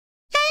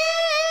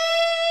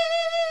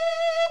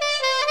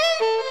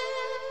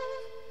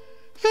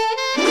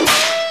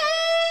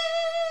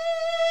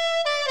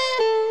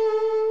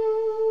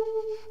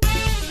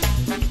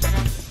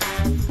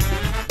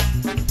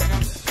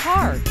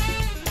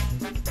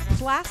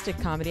Plastic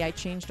Comedy. I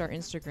changed our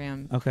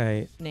Instagram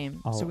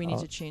name, so we need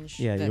to change.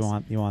 Yeah, this.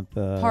 you want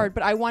the hard,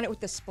 but I want it with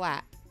the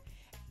splat.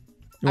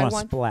 You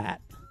want splat.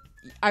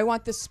 I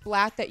want the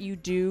splat that you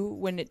do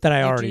when it that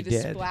I you already do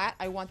the did. Splat.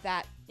 I want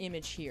that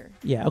image here.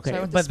 Yeah, okay.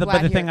 So but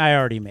the thing I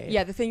already made.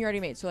 Yeah, the thing you already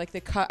made. So like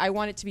the cut, I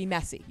want it to be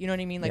messy. You know what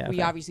I mean? Like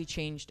we obviously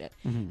changed it.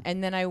 Mm-hmm.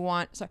 And then I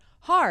want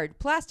hard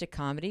plastic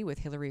comedy with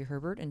Hilary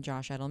Herbert and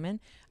Josh Edelman.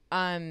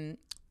 And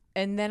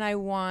then I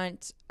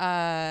want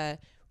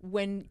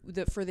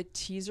for the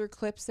teaser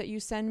clips that you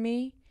send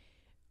me,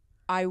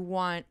 I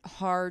want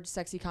hard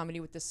sexy comedy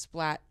with the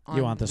splat on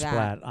You want the that.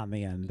 splat on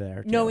the end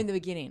there, too. No, in the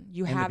beginning.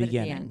 You have it at the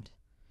end.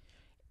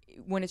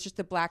 When it's just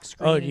the black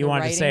screen. Oh, you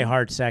want to say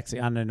hard sexy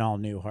on an all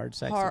new hard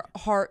sexy.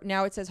 Hard.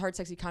 Now it says hard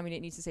sexy comedy.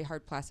 It needs to say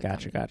hard plastic.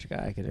 Gotcha. Comedy.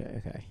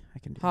 I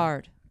can do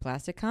hard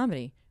plastic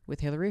comedy with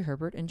Hilary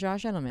Herbert and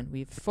Josh Edelman.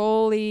 We've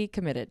fully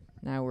committed.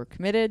 Now we're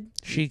committed.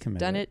 She committed.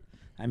 Done it.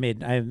 I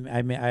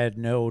had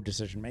no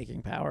decision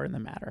making power in the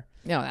matter.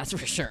 No, that's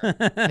for sure.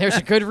 There's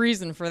a good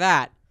reason for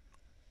that.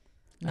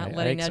 Not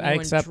letting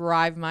anyone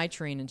drive my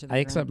train into the ground.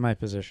 I accept my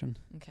position.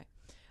 Okay.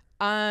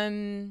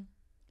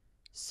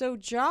 So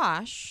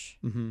Josh,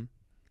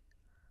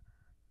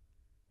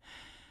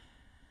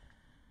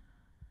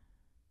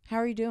 how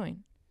are you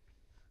doing?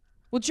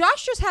 Well,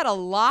 Josh just had a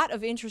lot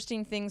of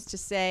interesting things to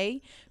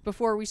say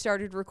before we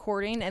started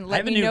recording and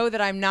let me know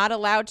that I'm not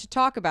allowed to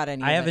talk about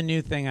any of it. I have a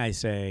new thing I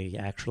say,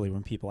 actually,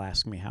 when people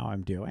ask me how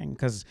I'm doing.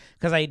 Because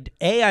I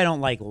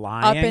don't like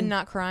lying. Up and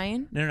not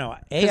crying? No.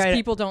 Because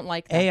people don't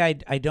like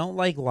that. I don't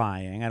like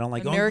lying. I don't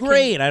like going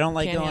great. I don't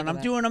like going,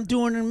 I'm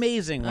doing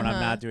amazing when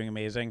I'm not doing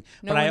amazing.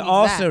 No but I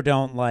also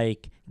don't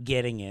like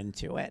getting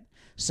into it.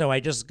 So I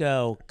just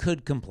go,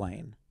 could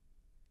complain.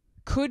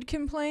 Could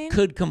complain?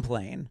 Could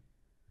complain.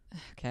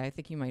 Okay, I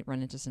think you might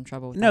run into some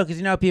trouble with that. No,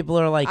 because people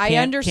are like, I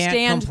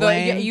understand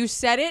you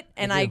said it,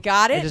 and I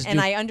got it, and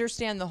I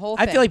understand the whole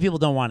thing. I feel like people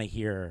don't want to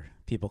hear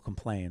people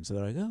complain, so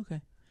they're like, oh,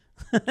 okay.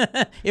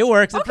 It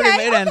works. It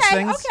ends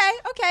things.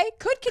 Okay.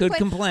 Could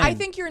complain. I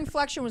think your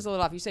inflection was a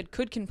little off. You said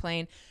could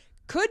complain.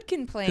 Could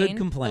complain.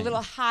 A little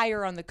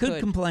higher on the could. Could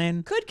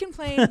complain. Could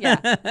complain. Yeah.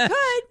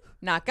 Could.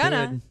 Not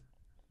gonna.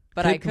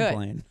 But I could.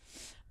 Complain.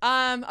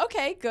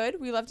 Okay, good.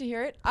 We love to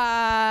hear it.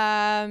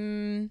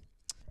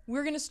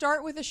 We're going to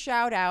start with a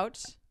shout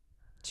out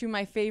to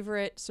my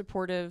favorite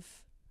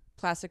supportive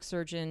plastic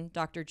surgeon,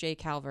 Dr. Jay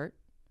Calvert.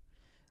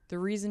 The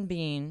reason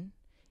being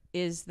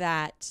is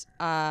that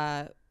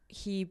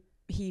he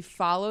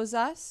follows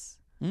us.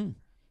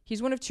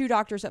 He's one of 2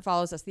 doctors that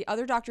follows us. The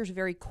other doctor's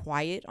very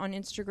quiet on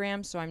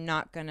Instagram, so I'm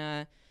not going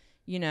to,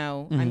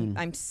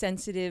 I'm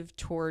sensitive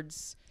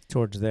towards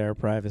their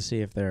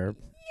privacy if they're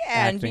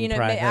and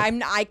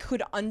private. I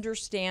could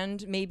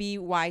understand maybe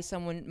why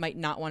someone might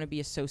not want to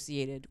be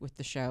associated with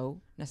the show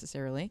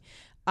necessarily.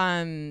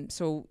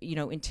 So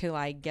until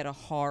I get a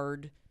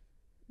hard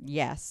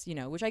yes,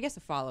 which I guess a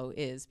follow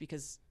is,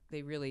 because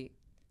they really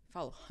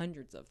follow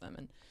hundreds of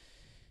them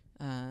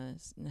and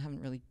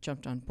haven't really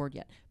jumped on board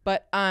yet.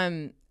 But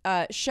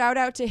shout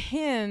out to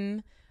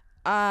him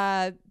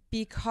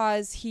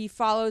because he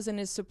follows and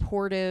is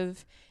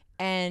supportive,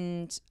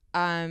 and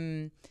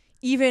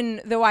even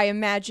though I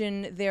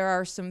imagine there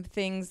are some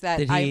things that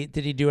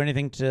did he do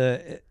anything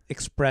to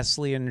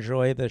expressly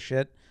enjoy the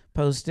shit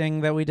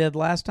posting that we did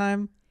last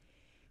time?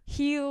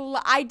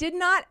 I did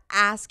not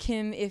ask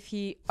him if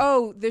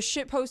the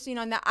shit posting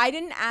on that. I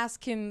didn't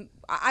ask him.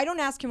 I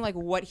don't ask him like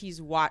what he's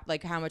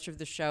like how much of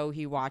the show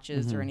he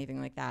watches or anything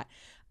like that.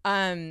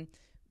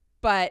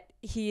 But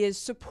he is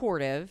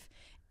supportive,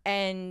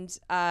 and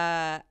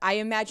I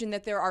imagine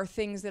that there are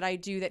things that I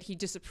do that he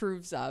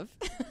disapproves of.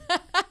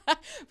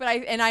 But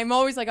I'm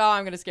always like, oh,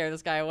 I'm gonna scare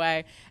this guy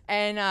away,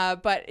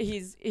 and but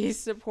he's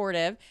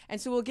supportive, and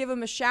so we'll give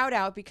him a shout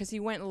out because he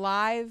went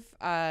live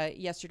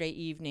yesterday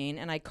evening,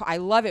 and I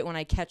love it when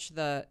I catch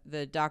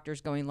the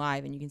doctors going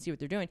live and you can see what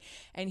they're doing,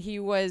 and he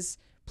was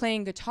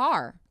playing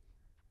guitar.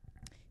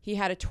 He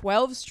had a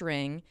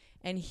 12-string,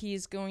 and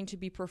he's going to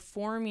be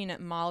performing at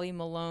Molly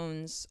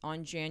Malone's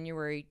on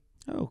January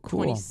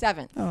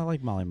 27th. Oh, I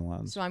like Molly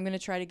Malone's. So I'm going to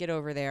try to get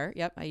over there.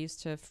 Yep, I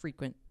used to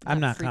frequent. I'm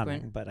not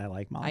coming, but I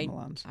like Molly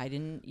Malone's. I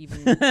didn't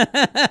even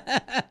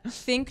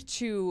think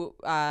to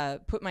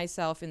put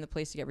myself in the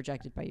place to get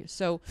rejected by you.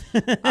 So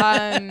it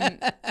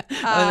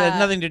has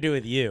nothing to do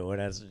with you. It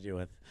has to do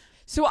with.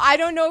 So I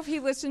don't know if he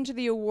listened to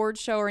the award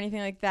show or anything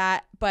like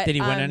that. But did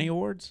he win any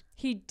awards?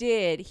 He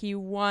did. He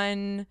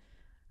won.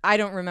 I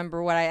don't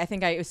remember what I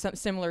think it was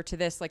similar to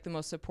this, like the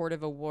most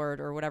supportive award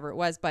or whatever it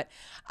was. But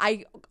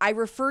I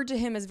referred to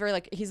him as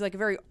he's like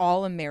very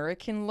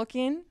all-American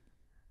looking.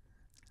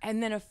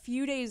 And then a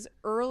few days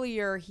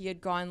earlier, he had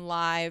gone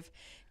live,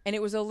 and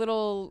it was a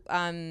little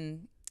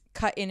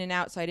cut in and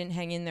out, so I didn't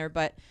hang in there.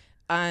 But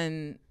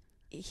I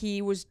think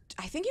he was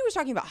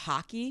talking about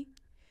hockey.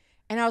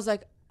 And I was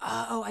like,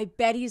 oh, I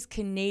bet he's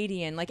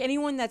Canadian. Like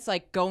anyone that's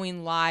like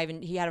going live,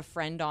 and he had a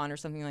friend on or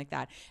something like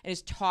that, and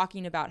is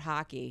talking about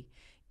hockey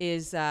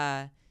is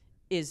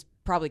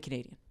probably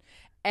Canadian.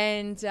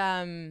 And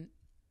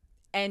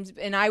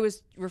And I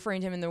was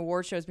referring to him in the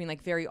award show as being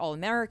like very all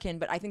American,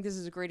 but I think this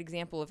is a great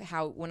example of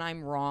how when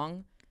I'm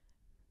wrong,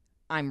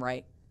 I'm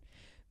right.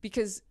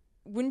 Because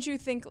don't you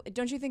think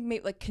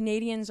maybe like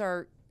Canadians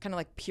are kind of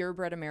like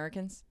purebred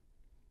Americans?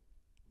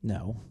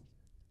 No.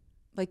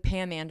 Like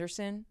Pam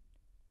Anderson?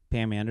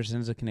 Pam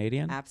Anderson's a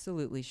Canadian?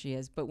 Absolutely she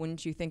is. But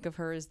wouldn't you think of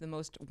her as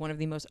one of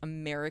the most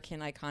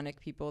American iconic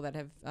people that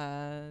have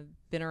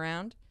been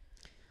around?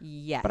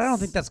 Yes. But I don't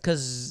think that's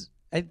because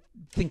I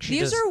think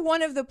These are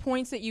one of the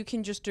points that you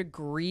can just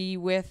agree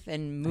with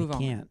and move on. I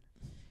can't.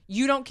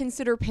 You don't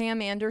consider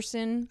Pam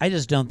Anderson? I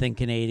just don't think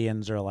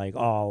Canadians are like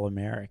all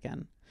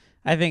American.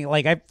 I think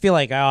I feel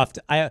like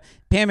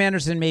Pam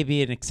Anderson may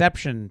be an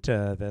exception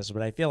to this,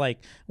 but I feel like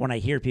when I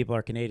hear people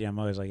are Canadian, I'm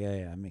always like,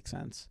 yeah, that makes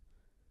sense.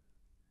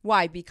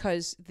 Why?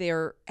 Because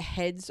their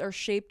heads are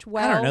shaped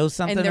well. I don't know,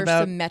 something and they're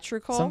about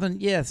symmetrical. Something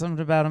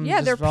about them.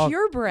 Yeah, just they're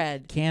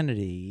purebred.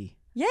 Canada-y.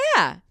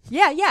 Yeah.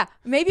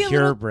 Maybe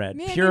purebred.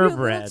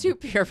 Purebred. Too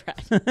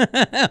purebred.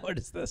 What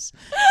is this?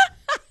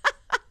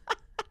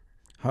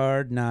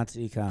 Hard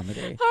Nazi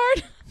comedy.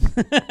 Hard.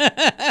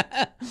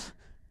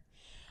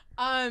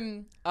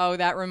 Oh,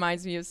 that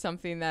reminds me of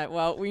something that,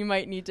 we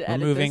might need to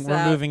edit this out.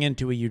 We're moving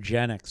into a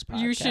eugenics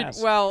podcast. You should,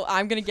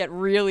 I'm going to get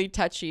really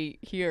touchy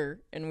here,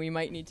 and we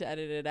might need to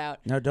edit it out.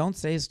 No, don't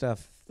say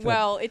stuff.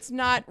 Well, it's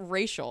not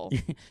racial.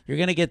 We're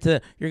going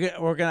to,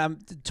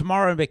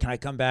 tomorrow, can I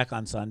come back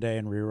on Sunday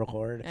and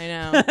re-record? I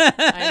know.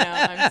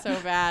 I'm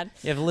so bad.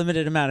 You have a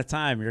limited amount of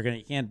time.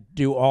 You can't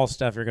do all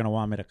stuff you're going to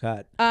want me to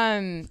cut.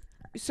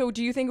 So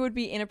do you think it would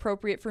be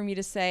inappropriate for me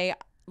to say,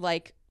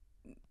 like,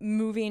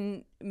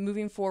 moving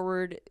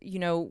forward,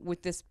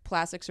 with this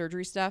plastic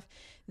surgery stuff,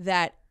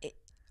 that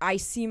I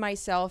see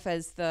myself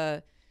as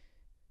I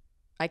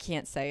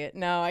can't say it.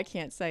 No, I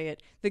can't say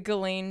it. The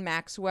Ghislaine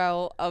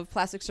Maxwell of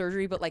plastic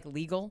surgery, but like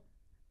legal.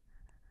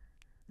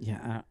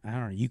 Yeah, I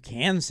don't know. You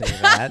can say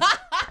that.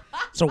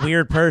 It's a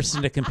weird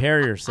person to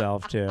compare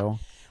yourself to.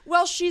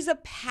 Well, she's a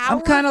powerful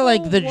I'm kind of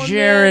like the woman.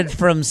 Jared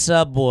from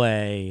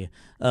Subway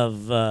of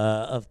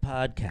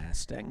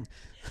podcasting.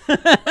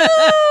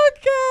 Oh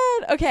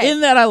God. Okay.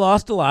 In that I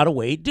lost a lot of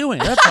weight doing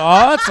it. That's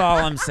all. That's all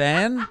I'm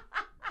saying.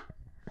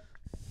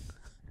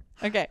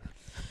 Okay.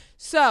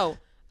 So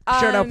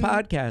shout out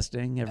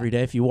podcasting every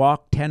day. If you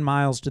walk 10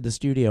 miles to the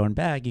studio and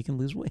back, you can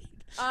lose weight.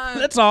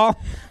 That's all.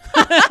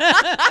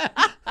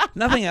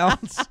 Nothing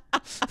else.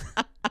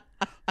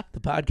 The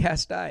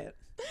podcast diet.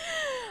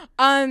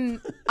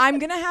 I'm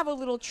gonna have a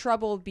little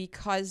trouble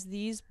because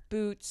these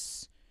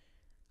boots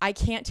I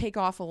can't take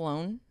off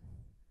alone.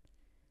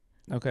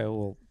 Okay,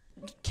 well,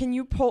 can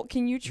you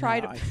try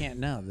to? I can't.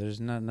 No, there's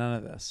none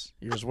of this.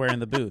 You're just wearing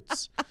the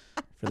boots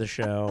for the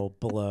show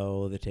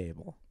below the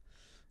table.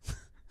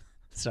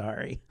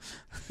 Sorry.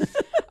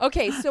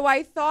 Okay, so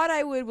I thought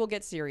we'll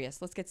get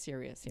serious. Let's get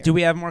serious here. Do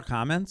we have more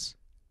comments?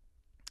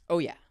 Oh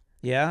yeah.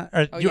 Yeah?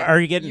 Yeah. Are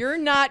you getting... You're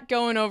not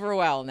going over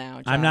well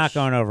now, Josh. I'm not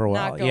going over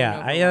well.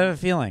 I have a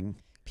feeling.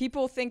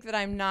 People think that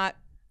I'm not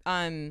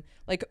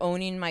like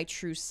owning my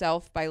true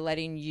self by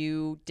letting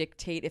you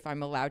dictate if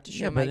I'm allowed to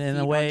show my feet on screen or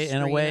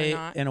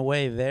not. In a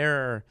way,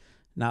 they're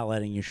not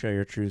letting you show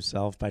your true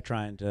self by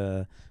trying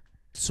to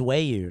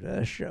sway you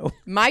to show.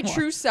 My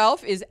true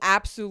self is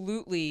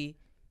absolutely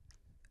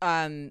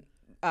being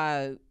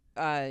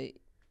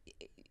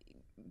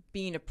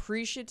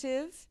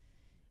appreciative,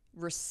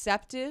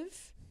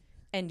 receptive,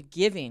 and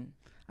giving.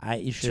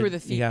 You should. To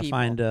the feet you gotta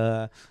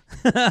people.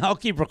 Find. I'll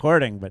keep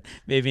recording, but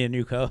maybe a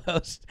new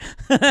co-host.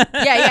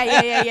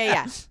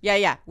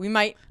 Yeah. We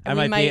might.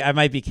 I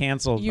might be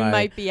canceled. You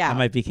might be out. I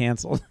might be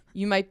canceled.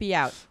 You might be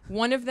out.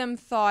 One of them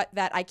thought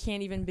that I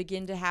can't even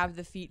begin to have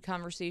the feet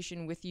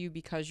conversation with you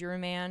because you're a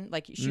man.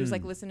 Like she was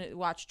like,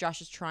 watch.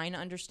 Josh is trying to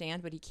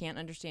understand, but he can't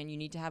understand. You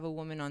need to have a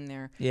woman on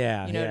there.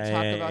 Yeah. To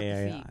talk about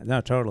the feet. Yeah. No,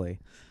 totally.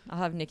 I'll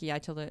have Nikki. I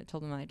told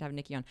them I'd have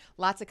Nikki on.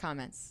 Lots of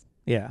comments.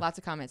 Yeah. Lots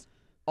of comments.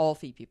 All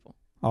feet people.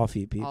 All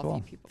feet people. All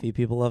feet people. Feet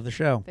people love the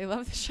show. They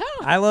love the show.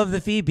 I love the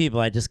feet people.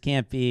 I just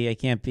can't be. I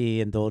can't be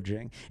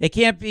indulging. It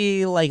can't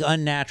be like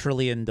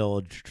unnaturally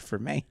indulged for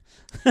me.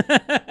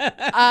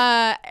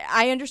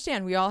 I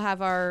understand. We all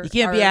have our. You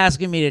can't be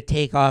asking me to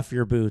take off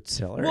your boots,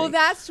 Hilary. Well,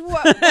 that's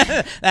what.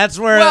 That's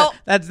where. Well,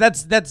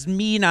 that's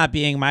me not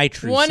being my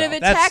true one self.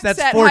 Of the techs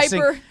at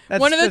forcing,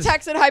 one of the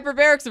techs at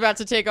Hyperbaric's about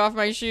to take off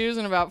my shoes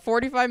in about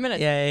 45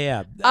 minutes.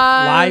 Yeah.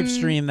 Live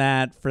stream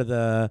that for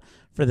the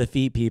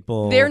feet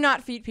people. They're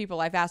not feet people.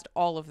 I've asked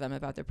all of them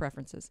about their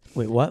preferences.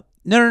 Wait, what?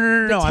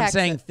 No. I'm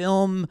saying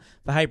film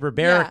the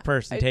hyperbaric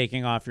person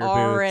taking off your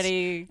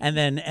already. Boots. And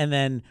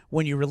then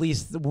when we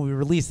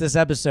release this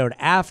episode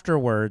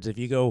afterwards, if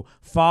you go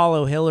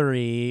follow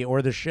Hilary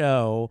or the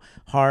show,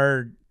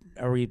 did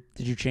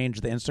you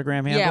change the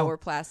Instagram handle? Yeah, we're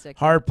plastic.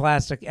 Hard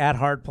Plastic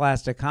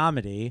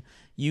Comedy.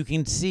 You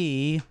can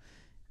see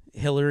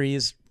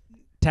Hilary's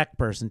tech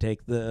person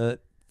take the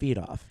feet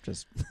off.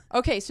 Just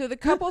okay, so the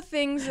couple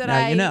things that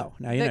now you know.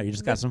 You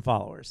just got some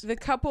followers. The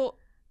couple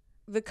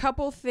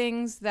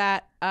things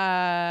that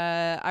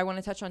I want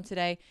to touch on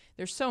today.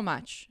 There's so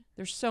much.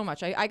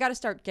 I got to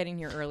start getting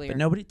here earlier. But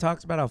nobody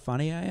talks about how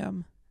funny I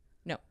am.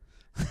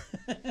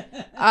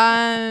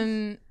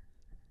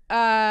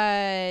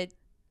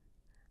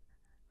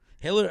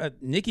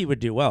 Nikki would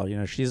do well. You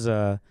know, she's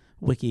a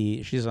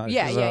wiki. She's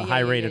a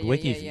high-rated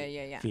wiki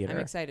feeder. I'm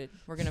excited.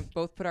 We're gonna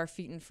both put our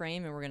feet in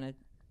frame, and we're gonna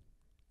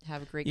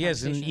have a great You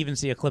guys conversation. can even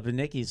see a clip of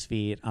Nikki's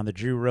feet on the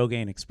Drew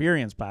Rogaine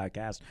Experience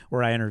podcast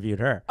where I interviewed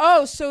her.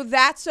 Oh, so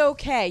that's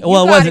okay. You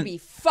Well, it gotta wasn't- be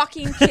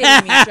fucking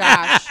kidding me,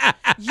 Josh.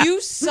 You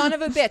son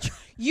of a bitch.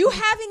 You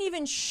haven't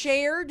even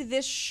shared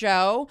this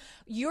show.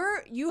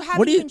 You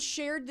haven't even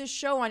shared this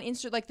show on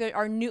Insta, like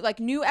our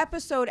new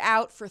episode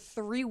out for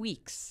 3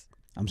 weeks.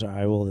 I'm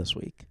sorry, I will this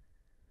week.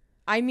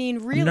 I mean,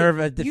 really,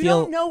 you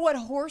don't know what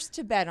horse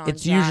to bet on.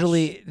 It's Josh.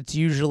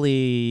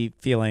 usually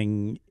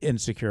feeling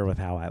insecure with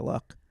how I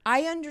look.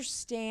 I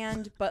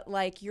understand, but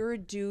like you're a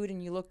dude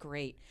and you look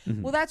great.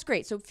 Mm-hmm. Well, that's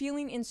great. So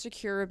feeling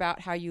insecure about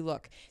how you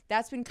look,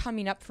 that's been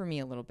coming up for me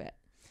a little bit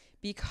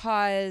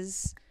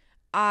because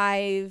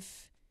and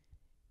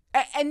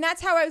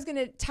that's how I was going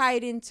to tie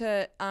it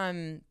into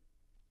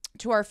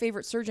to our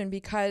favorite surgeon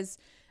because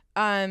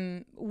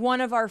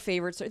one of our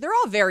favorites, they're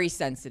all very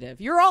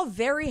sensitive. You're all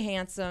very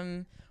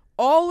handsome.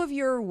 All of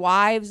your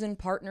wives and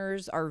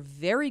partners are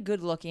very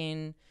good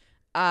looking.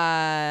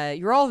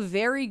 You're all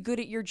very good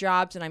at your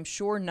jobs, and I'm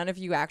sure none of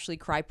you actually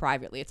cry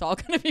privately. It's all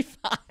going to be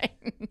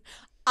fine.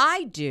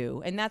 I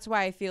do, and that's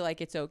why I feel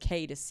like it's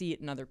okay to see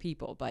it in other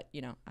people. But,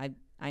 you know, I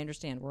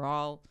understand. We're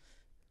all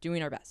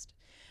doing our best.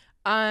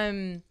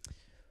 I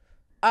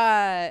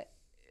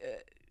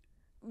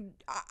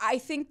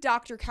think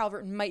Dr.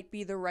 Calvert might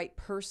be the right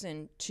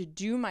person to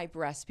do my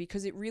breasts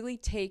because it really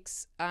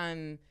takes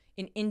an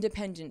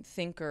independent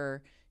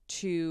thinker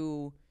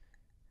to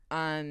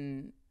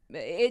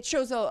it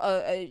shows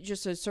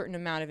just a certain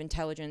amount of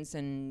intelligence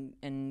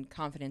and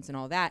confidence and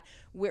all that.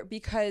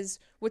 Because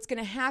what's going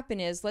to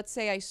happen is, let's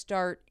say I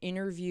start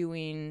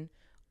interviewing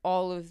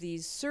all of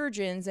these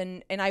surgeons,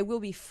 and I will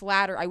be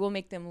flattered. I will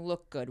make them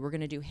look good. We're going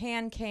to do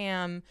hand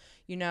cam.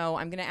 You know,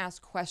 I'm going to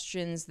ask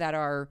questions that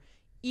are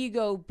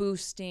ego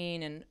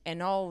boosting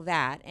and all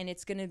that. And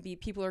it's going to be,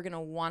 people are going to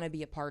want to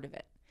be a part of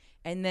it.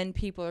 And then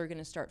people are going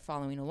to start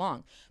following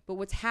along. But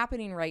what's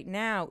happening right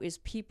now is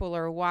people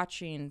are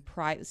watching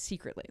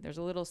secretly. There's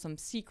some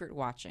secret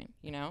watching,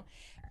 you know?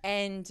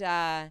 And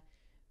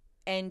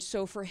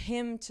so for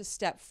him to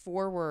step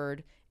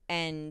forward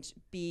and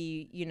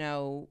be, you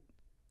know,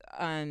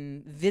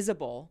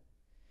 visible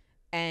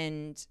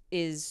and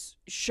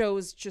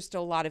shows just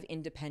a lot of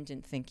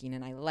independent thinking.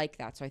 And I like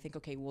that. So I think,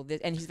 okay, well,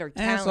 and he's very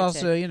talented. And it's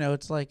also, you know,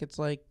 it's like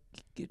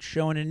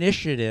showing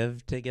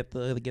initiative to get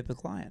the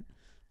client.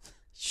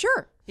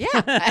 Sure. Yeah.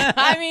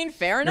 I mean,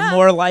 fair enough. You're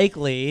more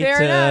likely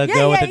to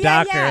go with a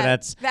doctor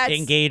that's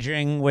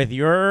engaging with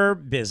your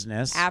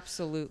business.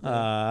 Absolutely.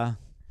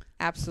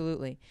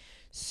 Absolutely.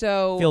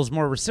 So feels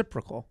more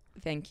reciprocal.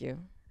 Thank you.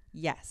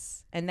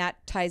 Yes. And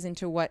that ties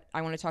into what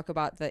I want to talk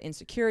about, the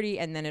insecurity,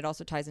 and then it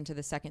also ties into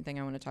the second thing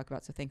I want to talk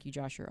about. So thank you,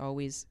 Josh. You're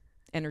always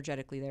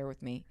energetically there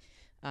with me.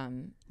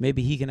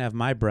 Maybe he can have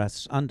my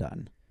breasts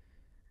undone.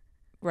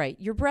 Right.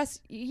 Your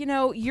breast, you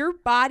know, your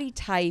body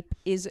type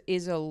is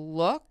a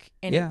look,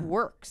 and it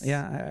works.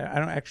 Yeah, I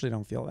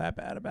don't feel that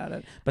bad about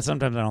it, but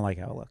sometimes I don't like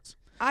how it looks.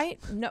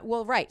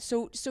 Well, right.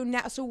 So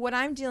what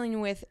I'm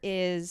dealing with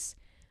is,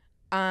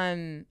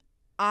 I've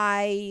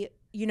had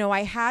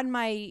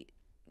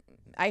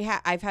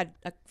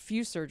a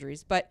few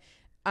surgeries, but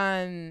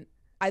when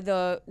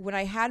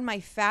I had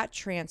my fat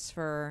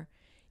transfer,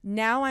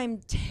 now I'm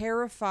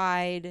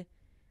terrified.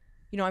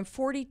 You know, I'm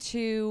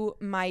 42.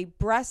 My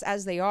breasts,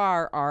 as they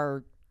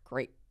are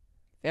great.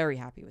 Very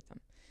happy with them.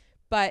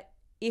 But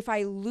if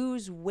I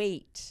lose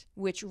weight,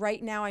 which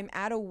right now I'm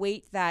at a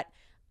weight that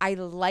I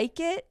like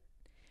it,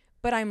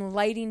 but I'm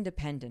lighting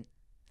dependent.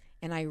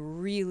 And I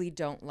really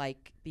don't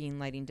like being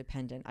lighting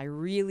dependent. I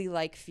really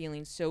like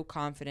feeling so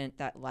confident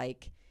that,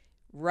 like,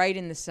 right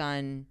in the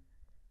sun,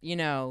 you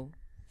know,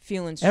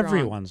 feeling strong.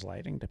 Everyone's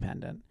lighting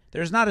dependent.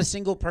 There's not a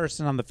single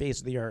person on the face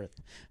of the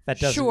earth that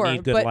doesn't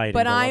need good lighting.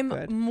 But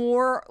I'm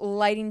more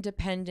lighting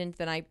dependent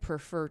than I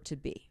prefer to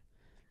be.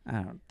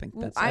 I don't think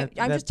that's. I'm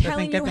just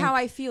telling you how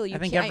I feel. I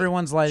think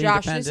everyone's lighting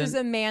dependent. Josh, this is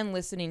a man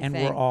listening and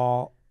thing.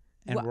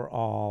 we're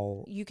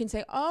all. You can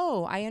say,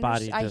 "Oh, I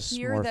understand. I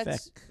hear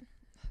that's." For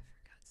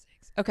God's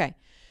sakes. Okay,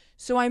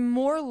 so I'm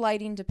more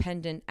lighting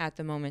dependent at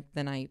the moment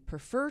than I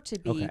prefer to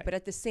be, okay. But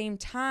at the same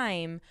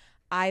time,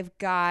 I've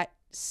got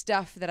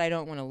stuff that I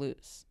don't want to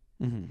lose.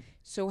 Mm-hmm.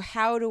 So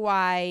how do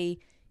I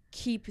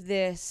keep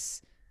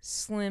this,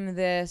 slim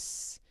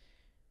this,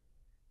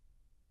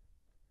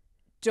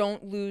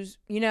 don't lose,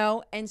 you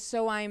know? And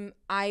so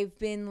I've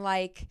been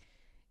like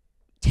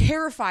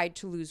terrified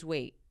to lose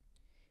weight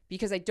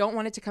because I don't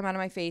want it to come out of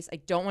my face. I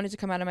don't want it to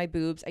come out of my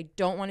boobs. I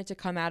don't want it to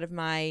come out of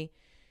my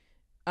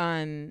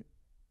butt.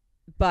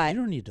 You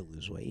don't need to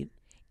lose weight.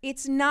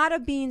 It's not a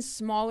being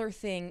smaller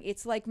thing.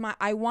 It's like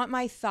I want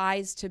my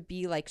thighs to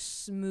be like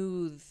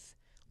smooth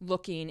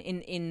looking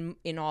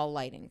in all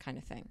lighting kind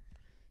of thing.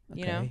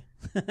 You know?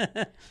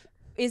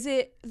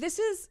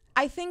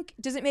 I think,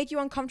 does it make you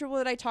uncomfortable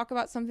that I talk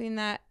about something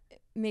that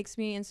makes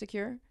me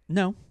insecure?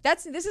 No.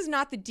 This is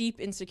not the deep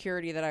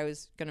insecurity that I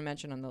was going to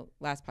mention on the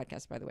last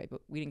podcast, by the way,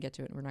 but we didn't get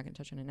to it and we're not going to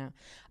touch on it now.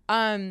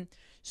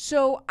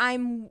 So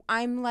I'm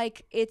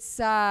like,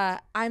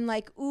 I'm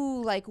like,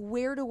 ooh, like,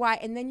 where do I,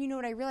 and then you know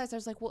what I realized? I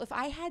was like, well, if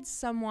I had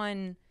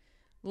someone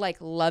like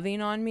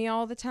loving on me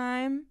all the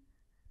time,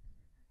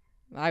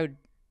 I would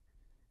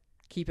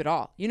keep it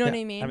all. You know what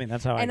I mean? I mean,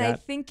 that's how I got. And I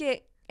think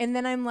and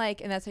then I'm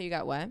like, and that's how you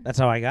got what? That's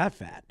how I got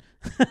fat.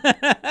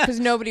 Because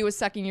nobody was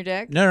sucking your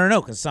dick?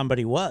 No, because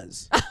somebody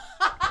was.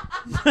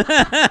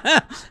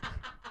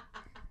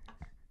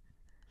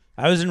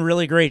 I was in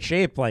really great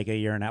shape like a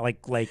year and a half,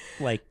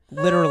 like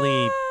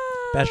literally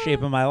best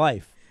shape of my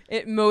life.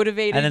 It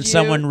motivated you. And then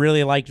someone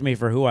really liked me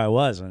for who I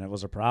was, and it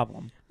was a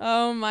problem.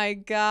 Oh, my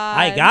God.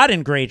 I got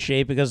in great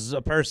shape because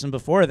a person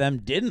before them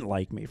didn't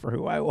like me for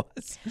who I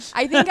was.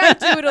 I think I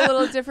do it a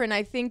little different.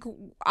 I think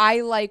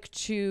I like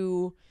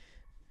to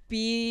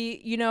be,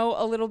 you know,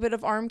 a little bit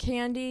of arm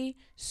candy.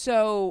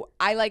 So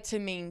I like to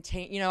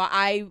maintain, you know,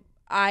 I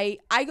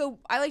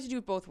like to do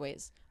it both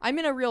ways. I'm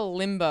in a real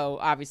limbo,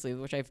 obviously,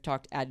 which I've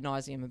talked ad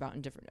nauseum about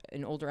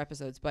in older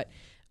episodes, but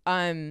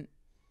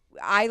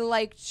I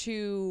like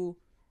to,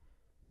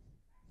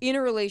 in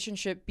a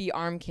relationship, be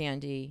arm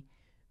candy.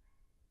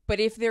 But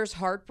if there's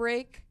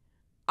heartbreak,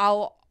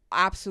 I'll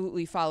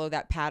absolutely follow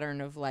that pattern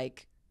of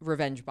like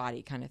revenge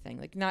body kind of thing.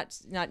 Like not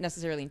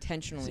necessarily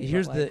intentionally. See,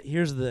 here's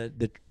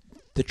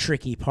the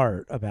tricky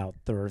part about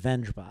the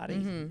revenge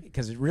body,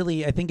 because it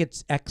really, I think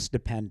it's ex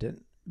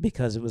dependent,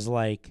 because it was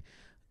like,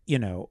 you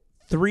know,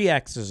 3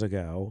 exes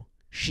ago,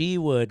 she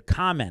would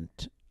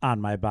comment on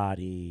my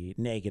body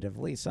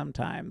negatively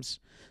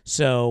sometimes.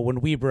 So when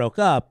we broke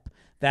up,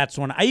 that's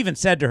when I even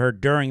said to her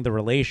during the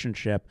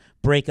relationship,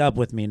 break up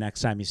with me.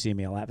 Next time you see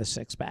me, I'll have a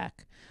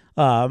 6-pack.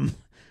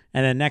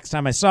 And then next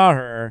time I saw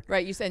her,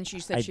 right? She said she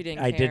didn't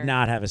care. I did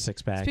not have a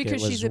 6-pack. It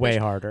was she's way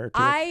harder.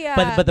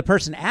 But the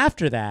person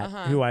after that,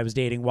 who I was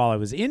dating while I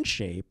was in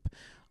shape,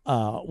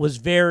 was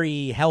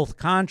very health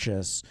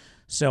conscious.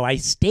 So I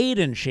stayed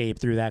in shape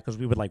through that because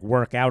we would like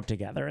work out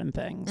together and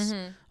things.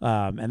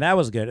 And that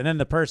was good. And then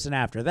the person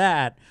after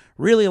that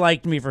really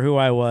liked me for who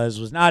I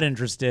was not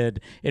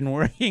interested in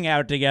working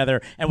out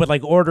together, and would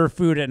like order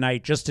food at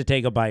night just to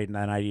take a bite, and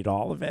then I'd eat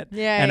all of it.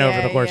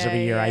 Over the course of a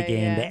year, I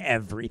gained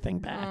everything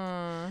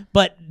back.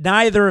 But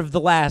neither of the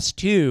last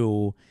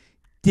two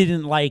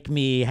didn't like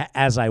me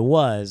as I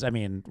was. I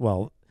mean,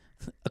 well,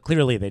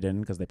 clearly they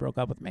didn't because they broke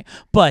up with me.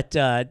 But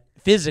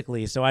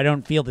physically, so I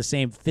don't feel the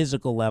same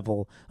physical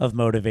level of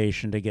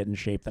motivation to get in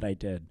shape that I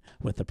did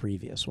with the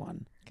previous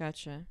one.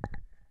 Gotcha.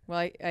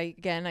 Well,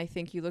 I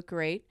think you look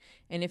great.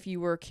 And if you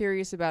were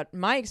curious about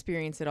my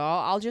experience at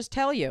all, I'll just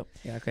tell you.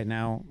 Yeah, okay,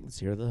 now let's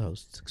hear the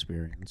host's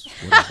experience.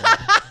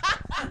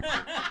 I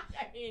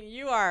mean,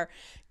 you are...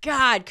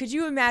 God, could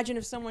you imagine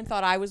if someone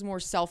thought I was more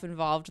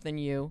self-involved than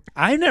you?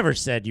 I never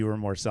said you were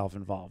more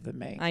self-involved than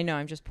me. I know,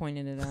 I'm just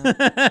pointing it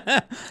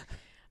out.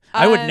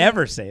 I would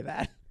never say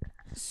that.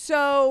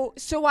 So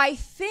I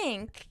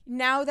think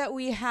now that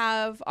we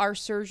have our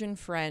surgeon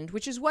friend,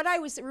 which is what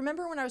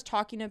remember when I was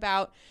talking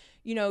about,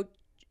 you know,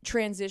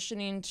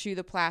 transitioning to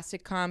the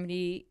plastic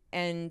comedy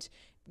and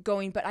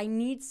going, but I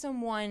need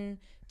someone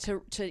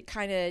to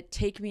kind of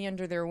take me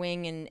under their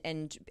wing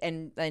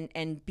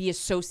and be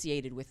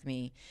associated with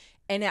me.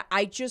 And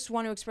I just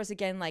want to express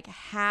again, like,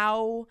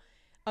 how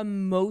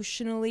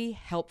emotionally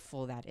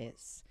helpful that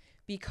is.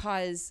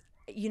 Because,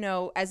 you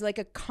know, as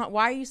like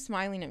why are you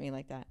smiling at me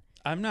like that?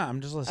 I'm not.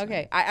 I'm just listening.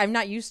 Okay. I'm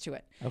not used to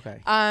it. Okay.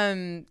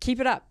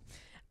 Keep it up.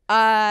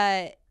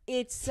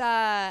 It's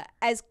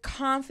as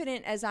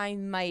confident as I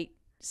might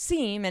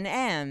seem and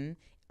am,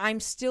 I'm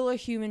still a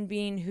human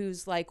being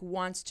who's like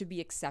wants to be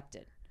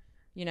accepted,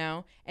 you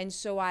know? And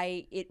so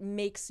it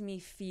makes me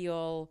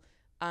feel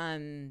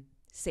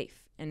safe.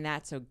 And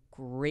that's a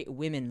great,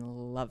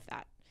 women love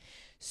that.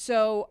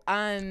 So,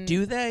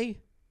 do they?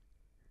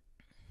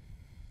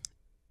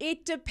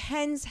 It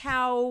depends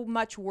how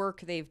much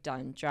work they've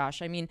done,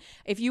 Josh. I mean,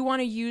 if you want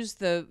to use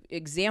the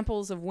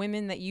examples of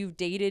women that you've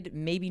dated,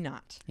 maybe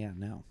not. Yeah,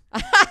 no.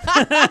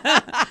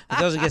 It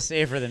doesn't get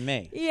safer than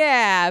me.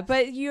 Yeah,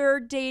 but you're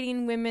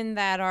dating women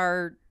that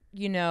are,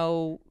 you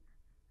know,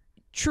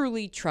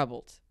 truly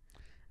troubled.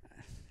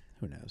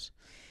 Who knows?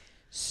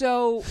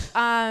 So,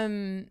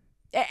 and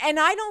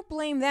I don't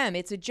blame them.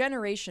 It's a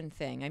generation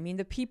thing. I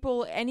mean,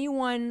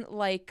 anyone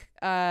like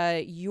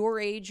your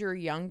age or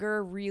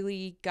younger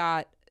really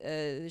got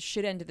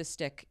shit end of the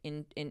stick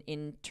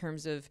in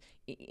terms of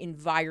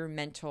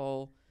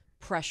environmental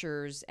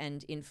pressures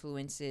and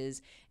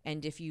influences.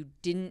 And if you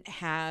didn't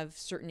have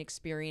certain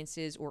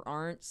experiences or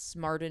aren't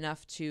smart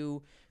enough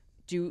to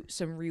do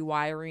some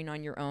rewiring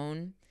on your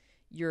own,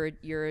 you're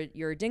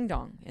a ding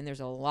dong. And there's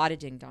a lot of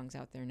ding dongs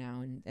out there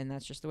now, and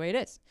that's just the way it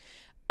is.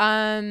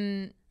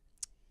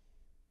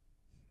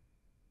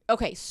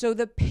 Okay, so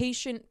the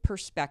patient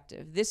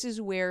perspective. This is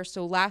where,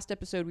 so last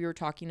episode we were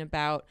talking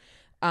about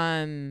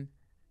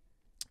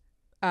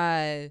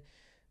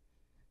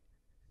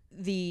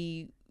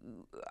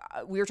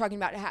we were talking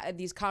about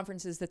these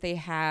conferences that they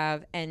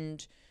have,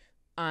 and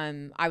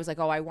I was like,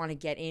 oh, I want to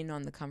get in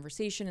on the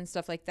conversation and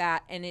stuff like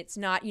that. And it's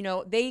not,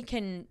 they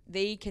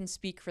can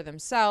speak for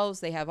themselves.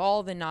 They have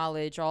all the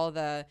knowledge, all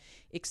the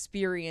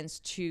experience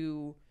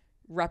to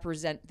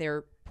represent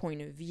their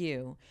point of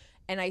view.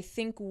 And I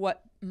think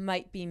what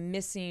might be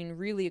missing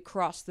really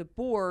across the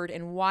board,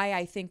 and why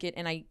I think it,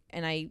 and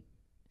I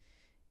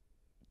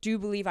do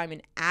believe I'm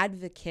an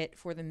advocate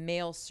for the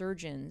male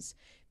surgeons,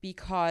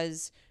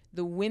 because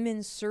the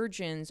women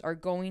surgeons are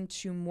going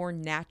to more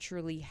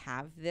naturally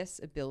have this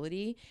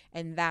ability,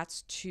 and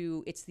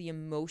it's the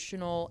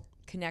emotional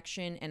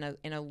connection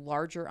and a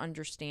larger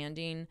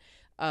understanding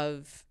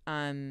of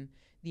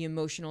the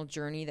emotional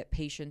journey that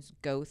patients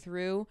go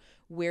through,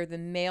 where the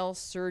male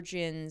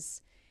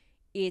surgeons,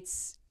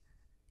 it's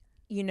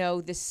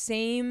the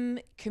same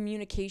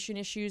communication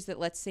issues that,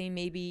 let's say,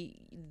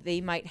 maybe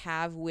they might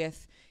have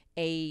with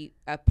a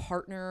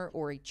partner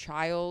or a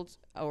child,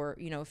 or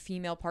a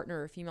female partner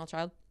or a female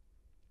child,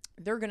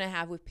 they're going to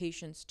have with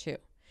patients too.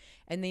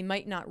 And they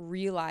might not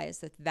realize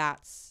that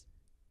that's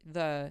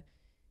an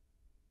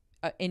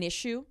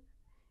issue,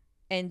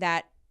 and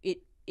that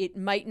it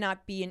might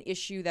not be an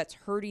issue that's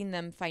hurting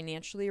them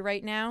financially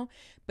right now,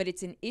 but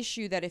it's an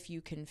issue that if you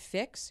can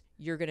fix,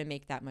 you're going to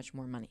make that much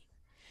more money.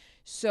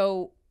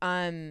 So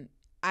I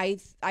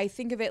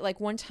think of it like,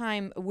 one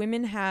time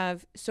women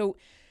have, so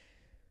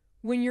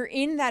when you're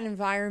in that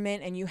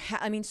environment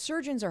and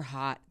surgeons are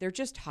hot. They're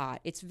just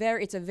hot. It's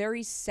a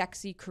very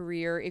sexy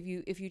career. If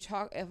you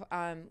talk,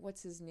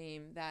 what's his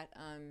name?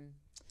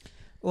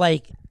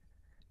 Like,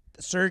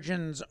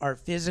 surgeons are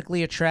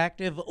physically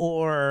attractive,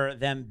 or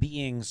them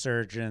being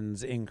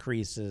surgeons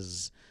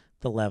increases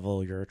the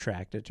level you're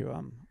attracted to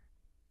them?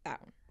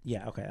 That one.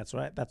 Yeah, okay, that's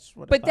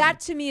what. But that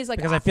to me is like,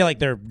 because I feel like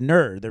they're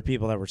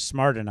people that were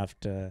smart enough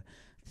to.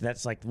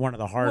 That's like one of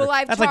the hardest.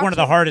 Well, that's like one of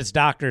the hardest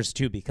doctors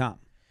to become.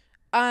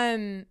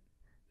 And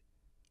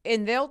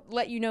they'll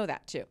let you know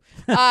that too.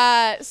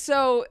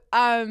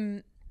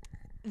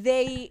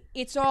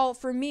 It's all,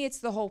 for me, it's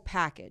the whole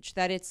package,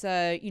 that it's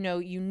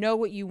you know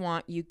what you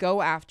want, you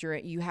go after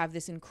it, you have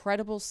this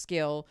incredible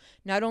skill.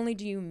 Not only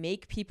do you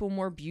make people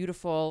more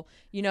beautiful,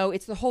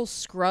 it's the whole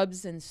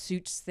scrubs and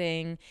suits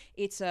thing.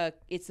 It's a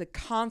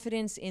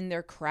confidence in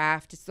their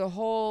craft. It's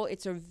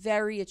a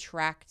very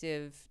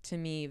attractive, to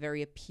me,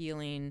 very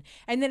appealing.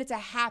 And then it's a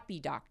happy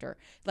doctor.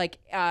 Like,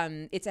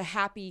 it's a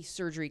happy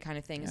surgery kind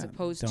of thing, as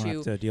opposed don't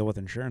have to deal with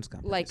insurance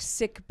companies. Like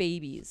sick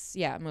babies.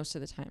 Yeah, most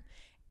of the time.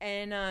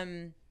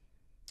 And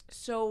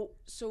so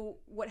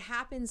what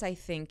happens, I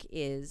think,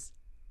 is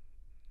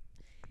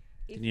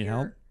can you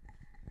help?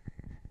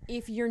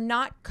 If you're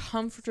not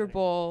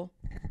comfortable,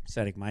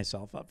 setting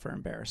myself up for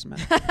embarrassment.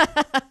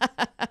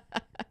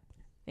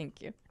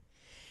 Thank you.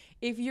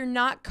 If you're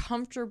not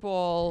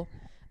comfortable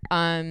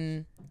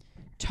talking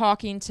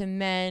to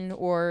men,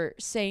 or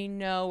saying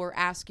no, or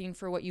asking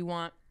for what you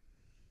want,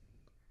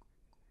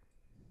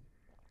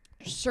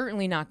 you're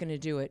certainly not going to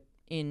do it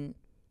in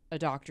a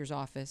doctor's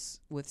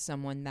office with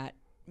someone that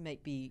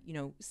might be,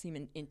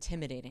 seem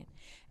intimidating.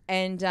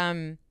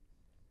 And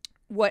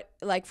what,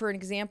 like, for an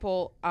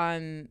example,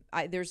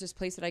 there's this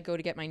place that I go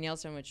to get my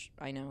nails done, which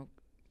I know,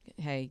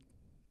 hey,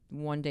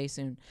 one day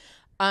soon.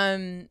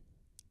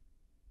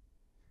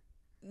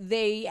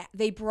 They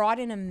brought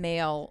in a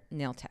male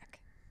nail tech.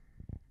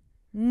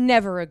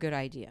 Never a good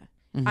idea.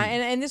 Mm-hmm.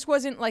 And this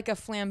wasn't like a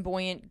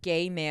flamboyant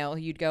gay male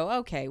who you'd go,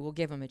 okay, we'll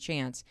give him a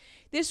chance.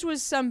 This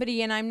was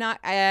somebody, and I'm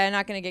not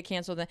going to get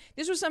canceled.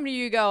 This was somebody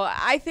you go,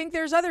 I think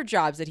there's other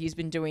jobs that he's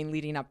been doing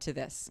leading up to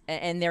this,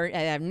 and they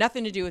have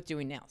nothing to do with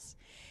doing nails.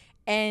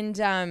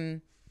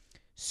 And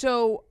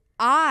so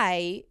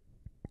I,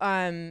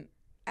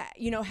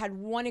 had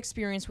one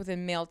experience with a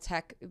male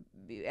tech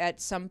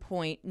at some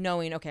point,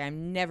 knowing, okay,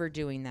 I'm never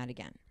doing that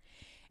again.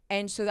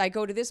 And so I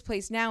go to this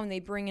place now, and they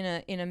bring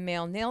in a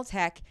male nail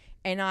tech,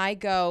 and I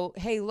go,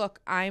 hey,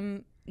 look, I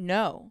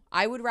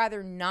would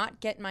rather not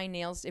get my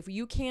nails. If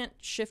you can't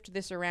shift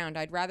this around,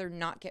 I'd rather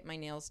not get my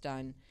nails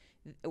done,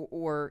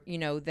 or,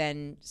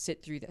 than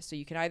sit through this. So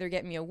you can either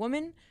get me a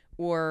woman,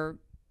 or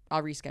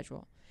I'll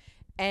reschedule.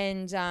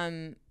 And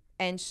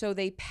so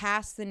they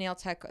pass the nail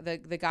tech,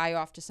 the guy,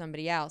 off to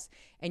somebody else,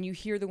 and you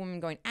hear the woman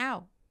going,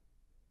 ow.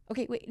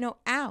 Okay, wait, no,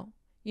 ow,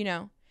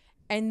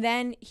 And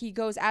then he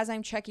goes, as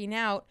I'm checking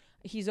out,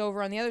 he's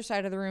over on the other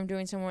side of the room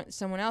doing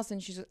someone else,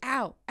 and she says,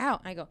 ow,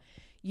 ow. I go,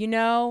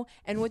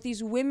 and what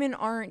these women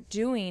aren't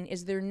doing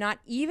is they're not,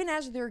 even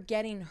as they're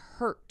getting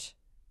hurt,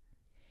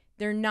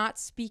 they're not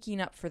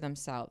speaking up for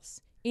themselves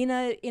in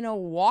a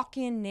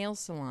walk-in nail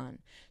salon.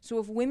 So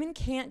if women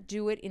can't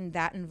do it in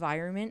that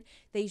environment,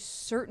 they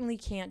certainly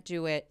can't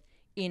do it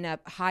in a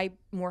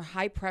more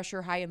high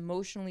pressure, high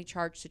emotionally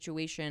charged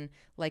situation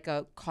like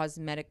a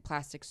cosmetic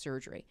plastic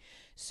surgery.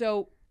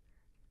 So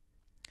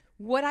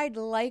what I'd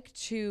like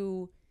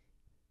to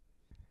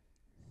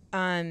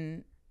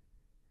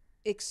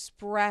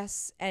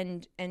express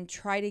and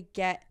try to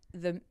get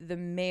the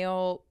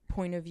male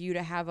point of view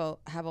to have a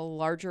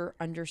larger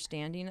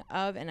understanding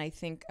of, and I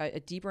think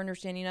a deeper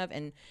understanding of,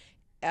 and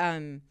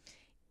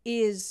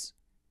is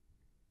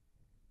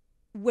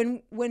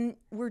when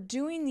we're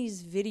doing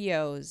these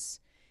videos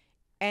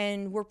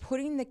and we're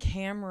putting the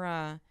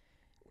camera,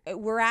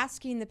 we're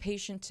asking the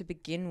patient to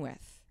begin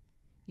with,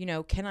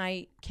 can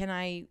I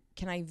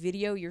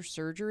video your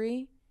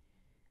surgery?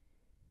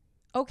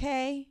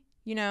 Okay.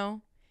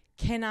 Can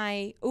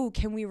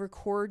we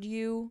record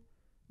you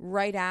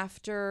right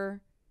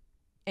after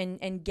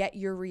and get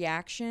your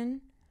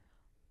reaction?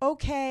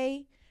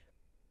 Okay.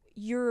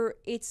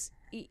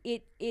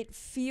 It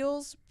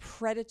feels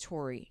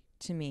predatory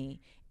to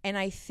me. And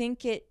I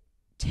think it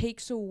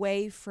takes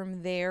away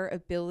from their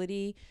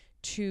ability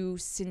to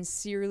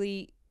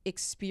sincerely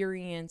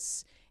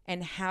experience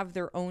and have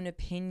their own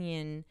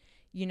opinion,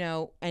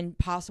 and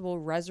possible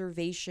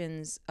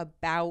reservations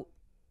about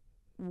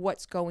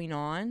what's going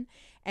on.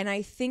 And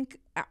I think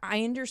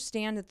I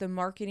understand that the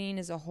marketing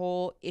is a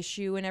whole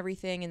issue and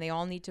everything, and they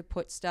all need to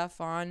put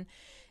stuff on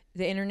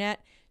the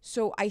internet.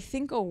 So I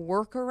think a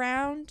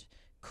workaround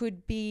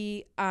could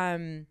be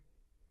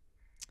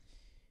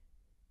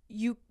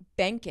you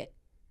bank it.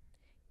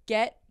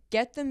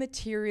 Get the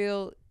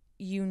material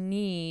you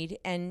need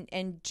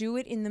and do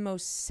it in the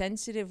most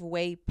sensitive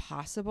way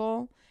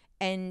possible,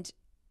 and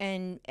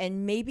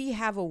maybe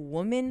have a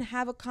woman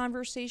have a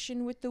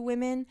conversation with the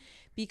women,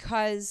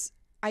 because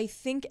I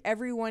think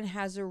everyone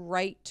has a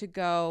right to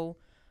go,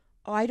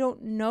 oh, I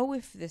don't know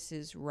if this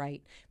is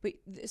right. But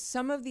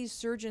some of these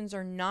surgeons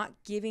are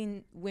not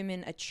giving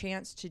women a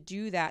chance to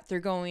do that.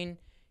 They're going,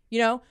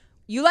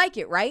 you like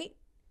it, right?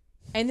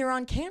 And they're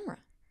on camera.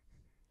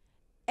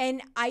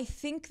 And I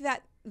think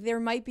that there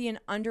might be an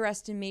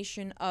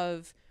underestimation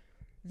of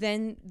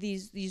then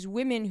these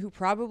women who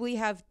probably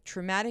have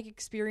traumatic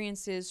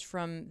experiences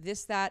from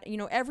this, that,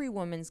 every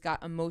woman's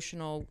got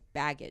emotional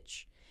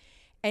baggage.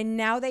 And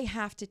now they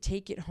have to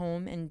take it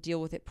home and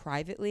deal with it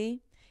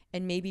privately,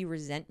 and maybe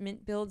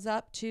resentment builds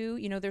up too.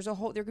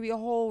 There could be a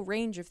whole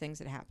range of things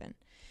that happen.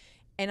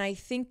 And I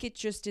think it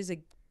just is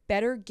a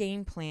better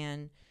game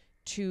plan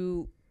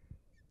to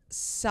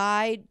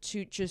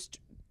just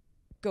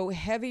go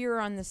heavier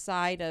on the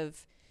side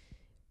of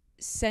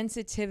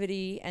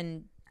sensitivity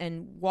and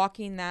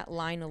walking that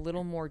line a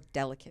little more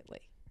delicately.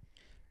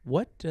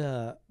 What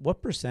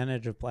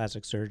percentage of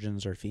plastic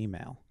surgeons are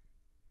female?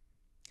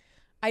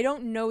 I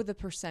don't know the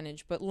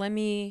percentage, but let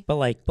me. But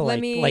like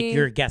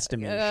your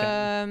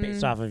guesstimation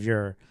based off of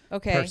your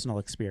personal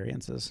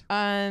experiences.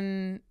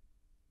 5%.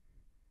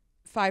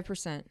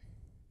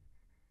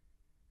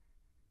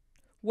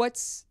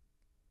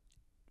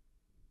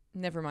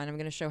 Never mind. I'm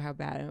going to show how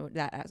bad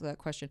that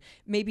question.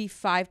 Maybe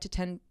 5 to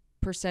 10%.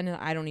 And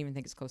I don't even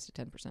think it's close to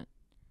 10%.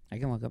 I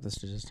can look up the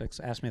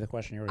statistics. Ask me the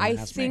question you were going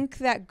to ask me. I think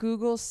that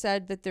Google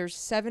said that there's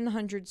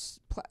 700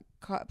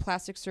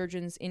 plastic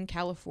surgeons in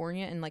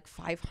California, and like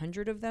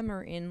 500 of them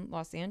are in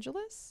Los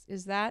Angeles.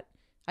 Is that?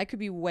 I could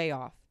be way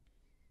off.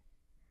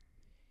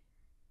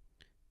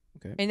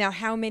 Okay. And now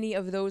how many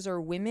of those are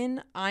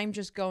women? I'm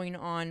just going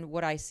on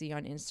what I see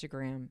on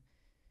Instagram.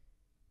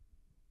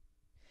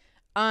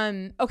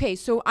 Okay,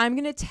 so I'm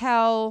going to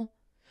tell.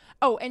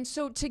 Oh, and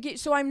so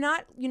I'm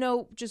not,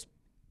 just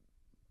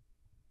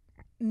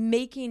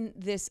making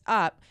this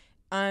up,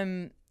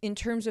 in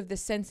terms of the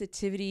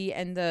sensitivity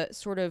and the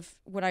sort of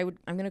what I'm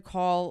going to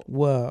call.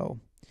 Whoa.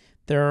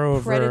 There are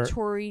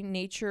predatory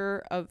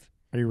nature of.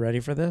 Are you ready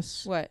for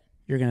this? What?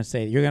 You're going to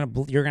say, you're going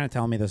to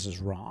tell me this is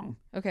wrong.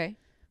 Okay.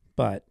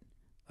 But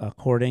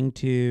according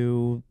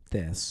to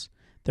this,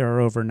 there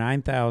are over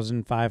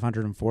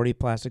 9,540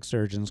 plastic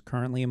surgeons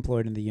currently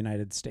employed in the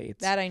United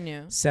States. That I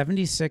knew.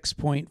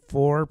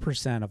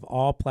 76.4% of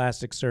all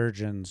plastic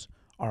surgeons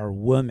are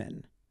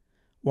women,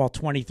 while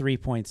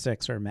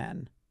 23.6% are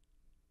men.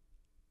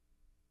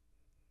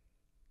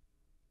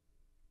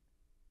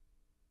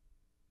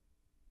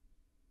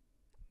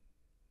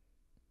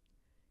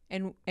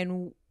 And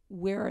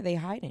where are they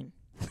hiding?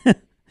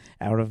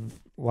 Out of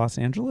Los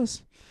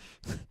Angeles?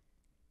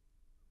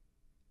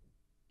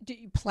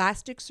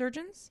 Plastic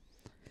surgeons?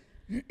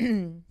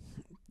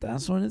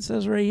 That's what it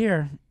says right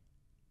here.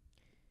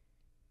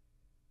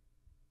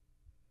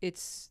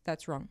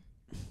 That's wrong.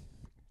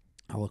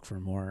 I'll look for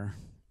a more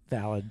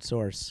valid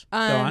source. Go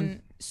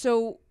on.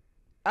 So,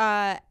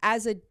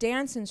 as a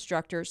dance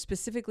instructor,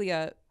 specifically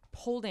a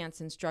pole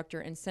dance instructor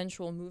and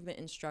sensual movement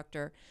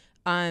instructor,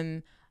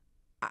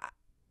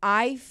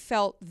 I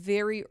felt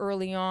very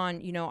early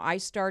on, I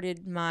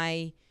started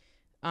my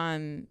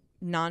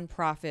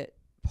nonprofit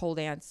pole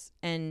dance,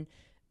 and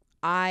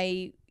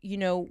I,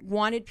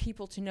 wanted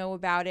people to know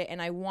about it,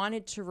 and I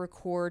wanted to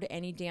record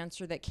any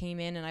dancer that came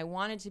in, and I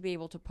wanted to be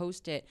able to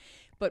post it.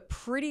 But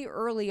pretty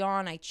early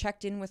on, I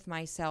checked in with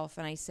myself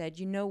and I said,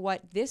 you know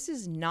what? This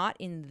is not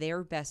in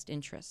their best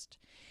interest.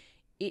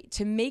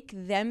 To make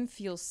them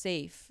feel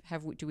safe,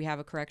 do we have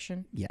a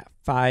correction? Yeah,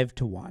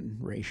 5-to-1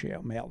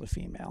 ratio, male to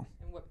female.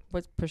 And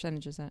what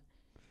percentage is that?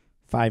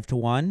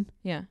 5-to-1?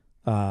 Yeah.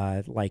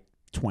 Like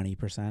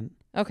 20%.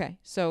 Okay,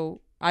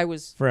 so I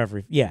was for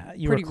every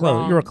you were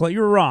close. Wrong.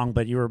 You were wrong,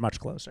 but you were much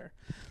closer.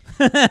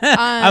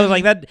 I was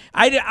like that.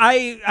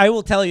 I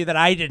will tell you that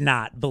I did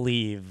not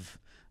believe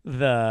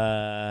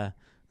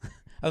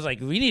I was like,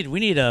 we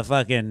need a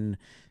fucking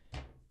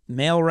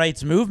male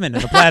rights movement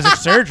in the plastic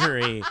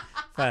surgery.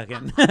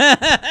 Fucking.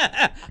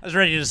 I was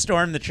ready to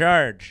storm the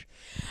charge.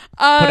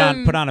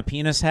 Put on a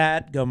penis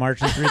hat, go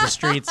marching through the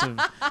streets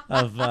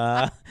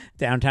of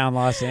downtown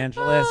Los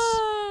Angeles.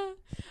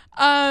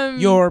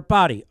 Your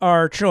body,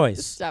 our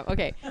choice. Stop.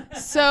 Okay.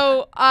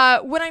 So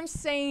what I'm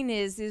saying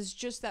is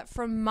just that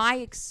from my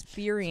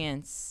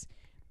experience,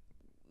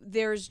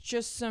 there's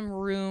just some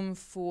room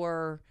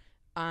for,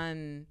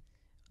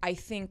 I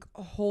think,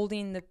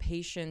 holding the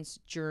patient's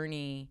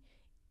journey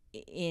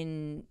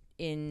in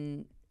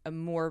a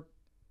more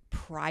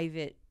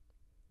private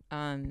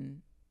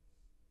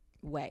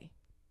way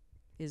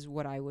is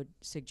what I would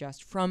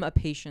suggest from a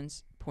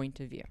patient's point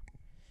of view.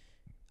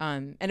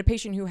 And a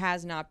patient who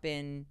has not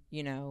been,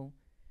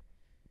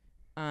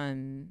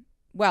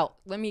 well,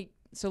 let me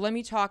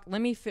talk.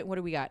 What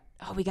do we got?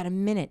 Oh, we got a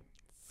minute.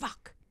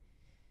 Fuck.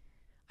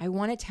 I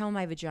want to tell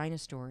my vagina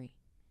story.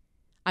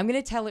 I'm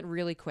going to tell it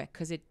really quick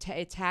because it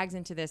tags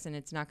into this and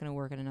it's not going to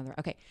work at another.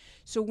 Okay.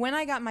 So when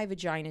I got my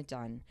vagina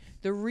done,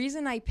 the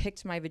reason I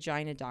picked my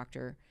vagina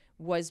doctor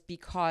was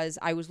because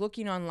I was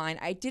looking online.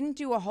 I didn't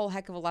do a whole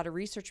heck of a lot of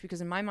research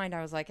because in my mind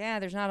I was like,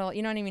 there's not a,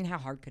 you know what I mean? How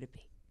hard could it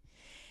be?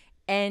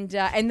 And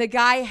the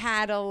guy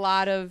had a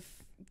lot of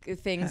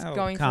things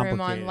going for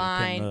him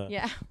online.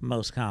 Yeah.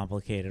 Most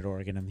complicated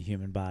organ in the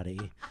human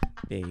body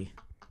be.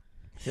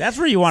 See, that's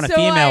where you want a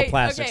female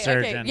plastic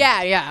surgeon. Okay.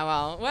 Yeah.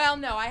 Well,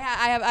 no, I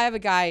have a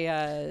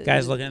guy.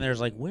 Guys looking at there's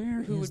like,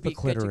 where is the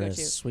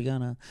clitoris? We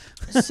gonna.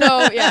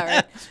 So yeah,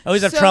 right. I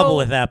always have trouble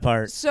with that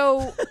part.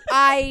 So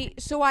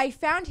I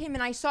found him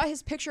and I saw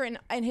his picture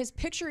and his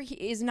picture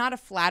is not a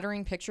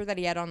flattering picture that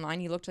he had online.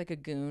 He looked like a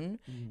goon,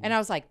 and I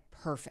was like,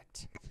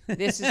 perfect.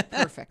 This is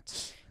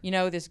perfect.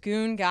 This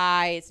goon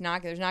guy, there's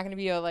not going to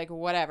be a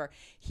whatever.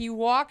 He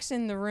walks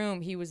in the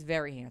room. He was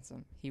very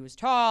handsome. He was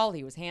tall.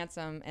 He was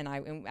handsome.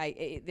 And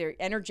they're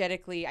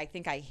energetically, I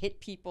think I hit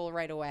people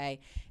right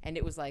away. And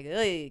it was like,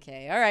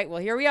 okay, all right,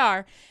 well, here we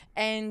are.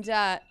 And,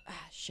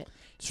 shit.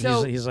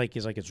 So he's like,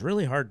 it's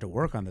really hard to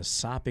work on this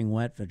sopping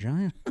wet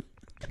vagina.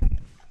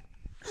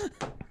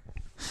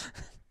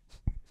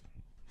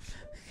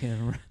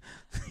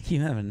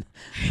 You haven't.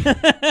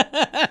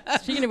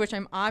 Speaking of which,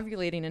 I'm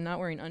ovulating and not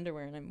wearing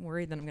underwear, and I'm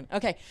worried that I'm gonna.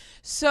 Okay,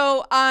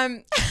 so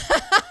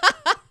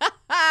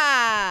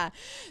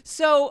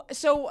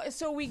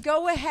so we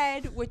go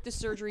ahead with the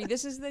surgery.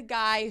 This is the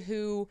guy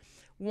who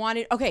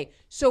wanted. Okay,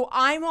 so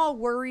I'm all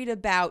worried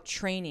about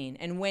training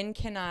and when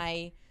can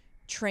I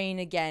train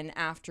again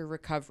after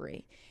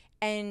recovery.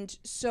 And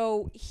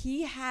so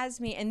he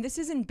has me, and this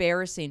is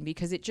embarrassing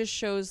because it just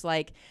shows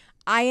I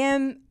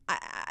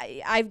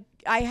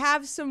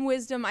have some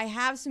wisdom. I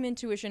have some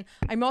intuition.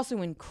 I'm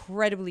also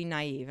incredibly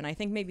naive. And I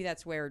think maybe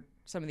that's where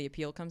some of the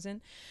appeal comes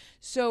in.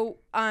 So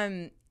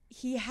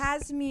he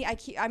has me.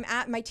 I'm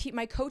at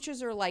my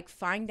coaches are like,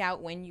 find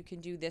out when you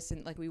can do this.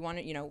 And we want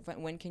to,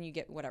 when can you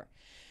get whatever.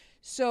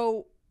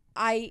 So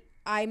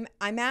I'm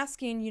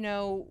asking,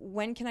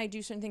 when can I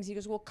do certain things? He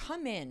goes, well,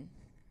 come in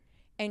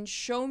and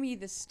show me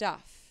the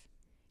stuff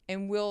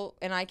and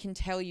I can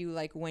tell you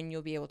when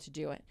you'll be able to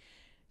do it.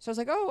 So I was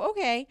like, oh,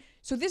 okay.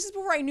 So this is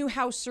before I knew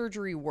how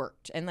surgery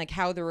worked and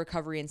how the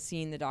recovery and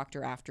seeing the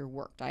doctor after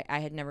worked. I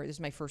had never, this is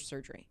my first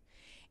surgery.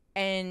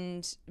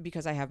 And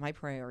because I have my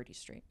priorities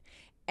straight.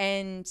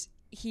 And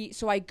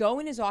so I go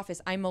in his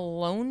office, I'm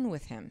alone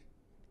with him.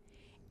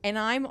 And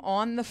I'm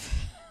on the,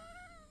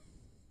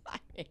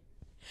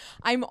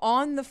 I'm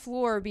on the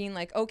floor being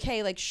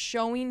okay,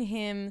 showing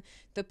him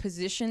the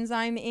positions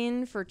I'm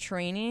in for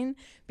training,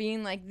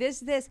 being like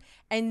this.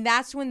 And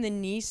that's when the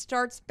knee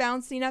starts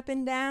bouncing up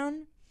and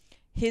down.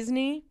 His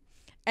knee,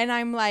 and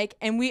I'm like,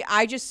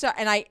 I just saw,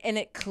 and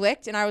it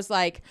clicked, and I was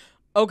like,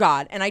 oh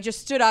God, and I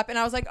just stood up, and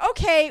I was like,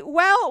 okay,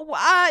 well,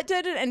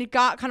 and it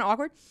got kind of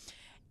awkward,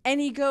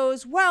 and he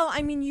goes, well,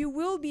 I mean, you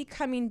will be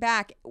coming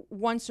back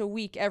once a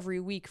week, every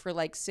week for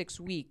 6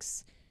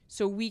 weeks,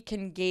 so we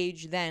can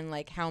gauge then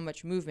how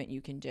much movement you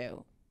can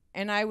do,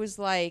 and I was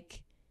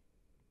like,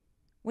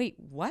 wait,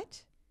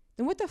 what?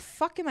 Then what the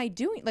fuck am I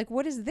doing?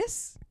 What is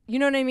this? You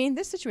know what I mean?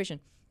 This situation.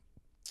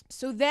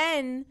 So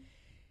then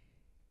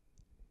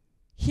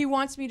he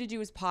wants me to do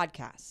his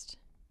podcast.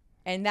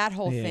 And that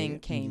whole thing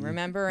came,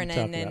 remember? And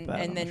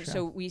then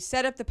so we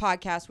set up the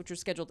podcast, which was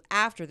scheduled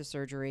after the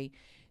surgery.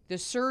 The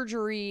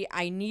surgery,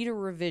 I need a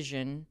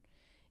revision.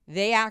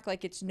 They act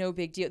like it's no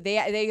big deal.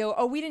 They go,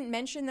 oh, we didn't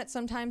mention that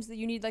sometimes that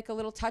you need a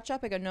little touch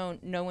up. I go,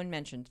 no one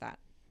mentioned that,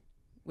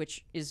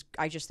 which is,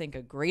 I just think,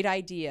 a great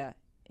idea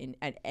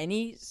at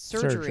any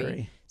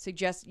surgery.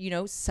 Suggests,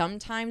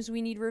 sometimes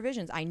we need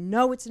revisions. I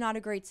know it's not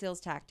a great sales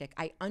tactic.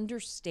 I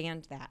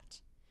understand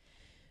that.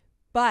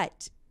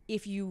 But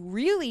if you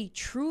really,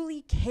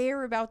 truly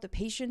care about the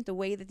patient the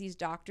way that these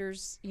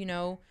doctors,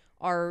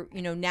 are,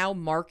 now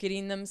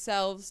marketing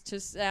themselves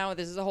to, now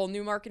this is a whole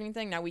new marketing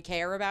thing. Now we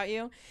care about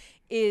you,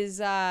 is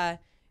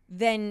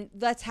then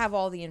let's have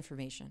all the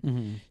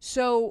information.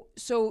 So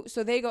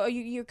they go, oh,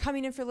 you're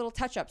coming in for a little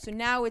touch up. So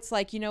now it's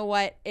like, you know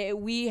what?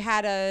 We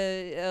had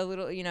a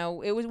little, you know,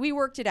 we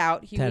worked it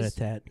out. He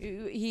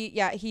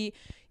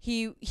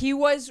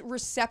was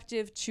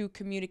receptive to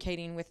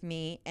communicating with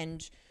me,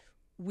 and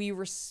we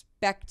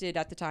respected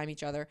at the time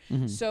each other.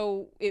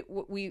 So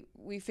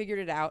we figured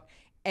it out.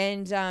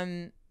 And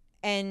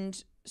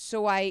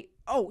so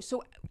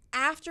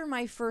after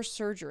my first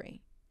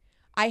surgery,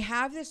 I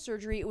have this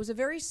surgery. It was a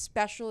very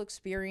special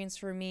experience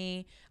for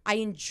me. I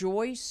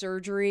enjoy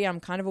surgery. I'm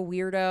kind of a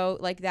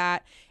weirdo like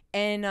that.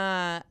 And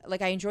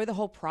like I enjoy the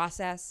whole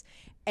process.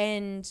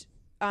 And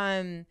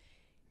because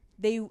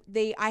they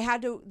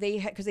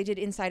did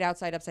inside,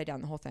 outside, upside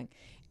down, the whole thing.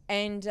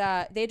 And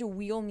they had to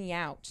wheel me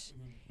out.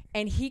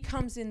 And he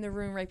comes in the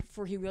room right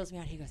before he wheels me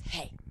out. He goes,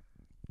 hey.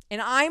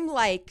 And I'm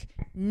like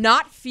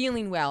not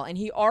feeling well. And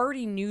he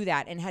already knew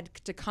that and had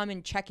to come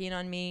and check in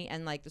on me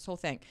and like this whole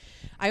thing.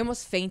 I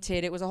almost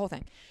fainted. It was a whole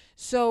thing.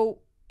 So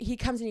he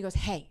comes in and he goes,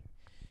 hey,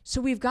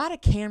 so we've got a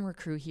camera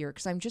crew here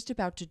because I'm just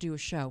about to do a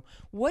show.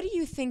 What do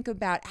you think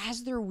about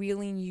as they're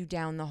wheeling you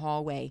down the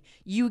hallway,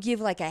 you give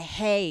like a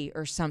hey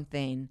or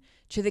something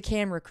to the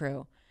camera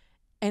crew?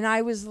 And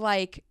I was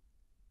like,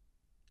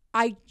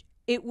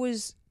 it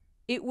was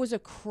a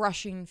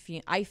crushing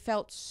feeling. I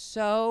felt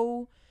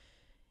so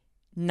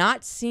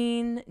not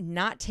seen,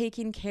 not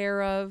taken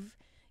care of,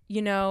 you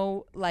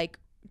know, like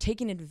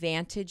taken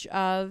advantage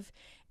of.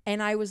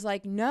 And I was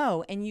like,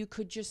 no. And you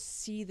could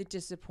just see the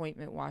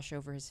disappointment wash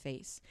over his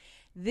face.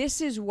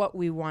 This is what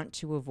we want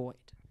to avoid.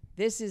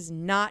 This is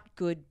not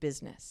good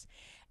business.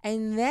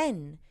 And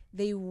then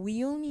they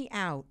wheel me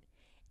out,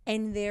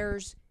 and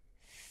there's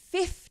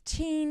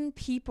 15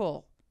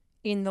 people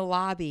in the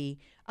lobby,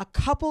 a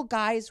couple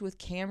guys with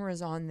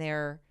cameras on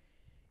their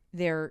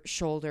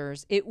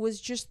shoulders. It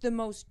was just the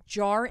most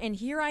and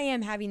here I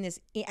am having this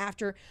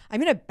after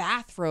I'm in a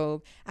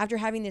bathrobe after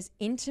having this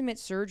intimate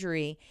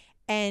surgery,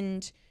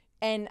 and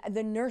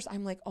the nurse,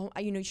 I'm like, oh,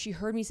 you know, she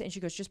heard me say, and she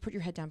goes, just put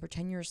your head down,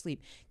 pretend you're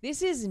asleep.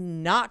 This is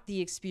not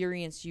the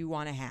experience you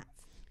want to have.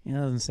 It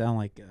doesn't sound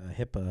like a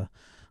HIPAA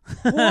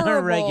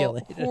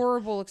regulated.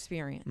 Horrible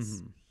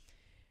experience.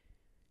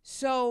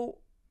 So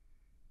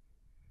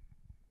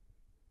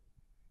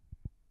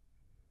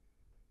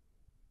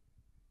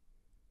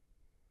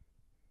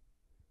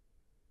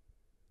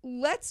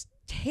let's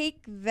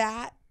take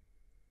my,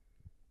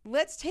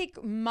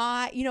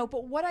 you know,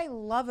 but what I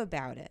love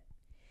about it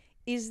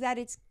is that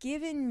it's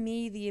given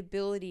me the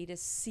ability to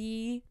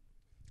see,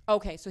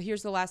 okay, so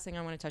here's the last thing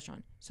I want to touch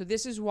on. So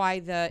this is why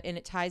and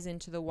it ties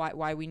into the why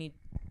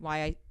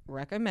I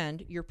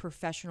recommend you're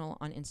professional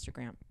on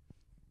Instagram.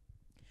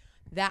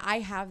 That I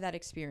have that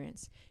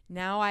experience.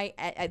 Now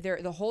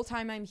the whole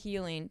time I'm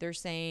healing, they're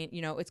saying,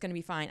 you know, it's going to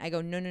be fine. I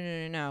go,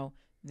 no.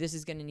 This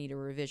is going to need a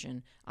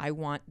revision. I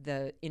want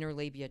the inner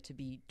labia to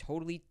be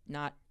totally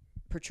not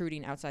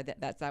protruding outside.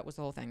 That was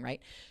the whole thing,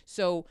 right?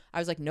 So I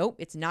was like, nope,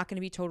 it's not going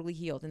to be totally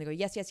healed. And they go,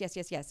 yes.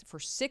 For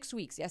 6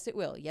 weeks. Yes, it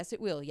will. Yes,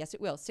 it will. Yes,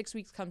 it will. 6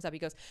 weeks comes up. He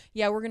goes,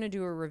 yeah, we're going to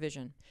do a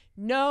revision.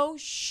 No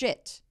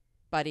shit,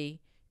 buddy.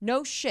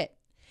 No shit.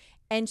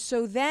 And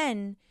so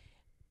then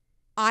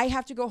I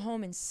have to go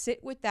home and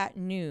sit with that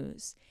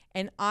news.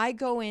 And I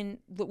go in,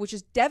 which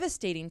is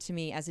devastating to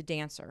me as a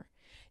dancer.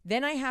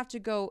 Then I have to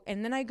go,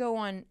 and then I go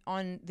on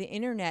the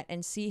internet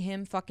and see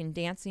him fucking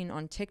dancing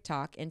on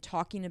TikTok and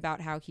talking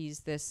about how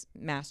he's this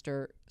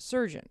master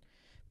surgeon.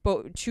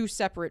 But 2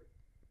 separate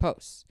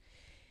posts.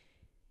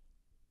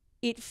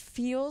 It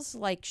feels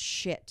like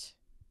shit.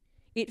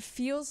 It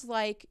feels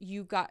like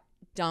you got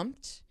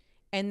dumped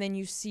and then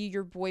you see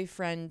your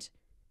boyfriend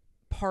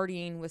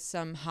partying with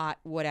some hot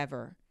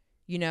whatever,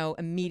 you know,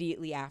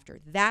 immediately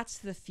after. That's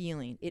the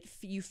feeling.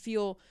 You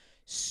feel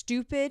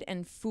stupid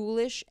and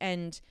foolish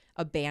and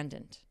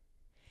abandoned.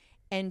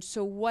 And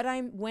so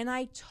when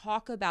I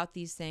talk about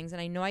these things, and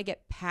I know I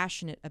get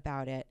passionate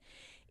about it,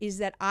 is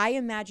that I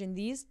imagine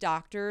these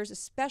doctors,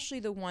 especially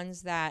the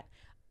ones that,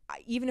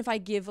 even if I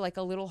give like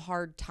a little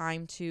hard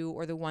time to,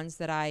 or the ones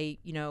that I,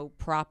 you know,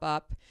 prop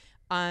up,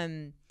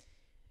 I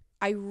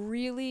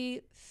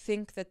really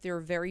think that they're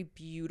very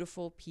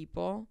beautiful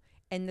people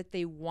and that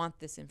they want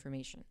this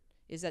information.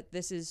 Is that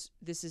this is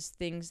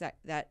things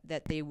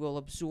that they will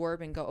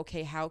absorb and go,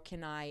 okay, how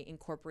can I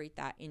incorporate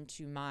that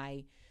into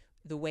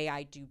the way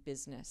I do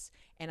business?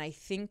 And I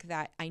think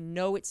that, I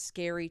know it's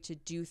scary to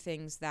do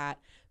things that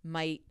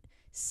might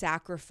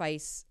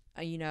sacrifice,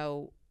 you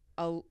know,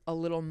 a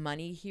little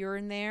money here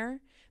and there.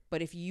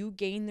 But if you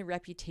gain the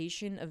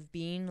reputation of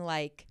being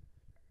like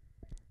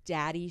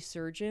daddy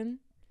surgeon,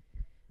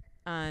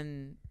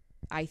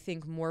 I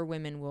think more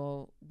women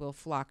will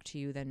flock to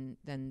you than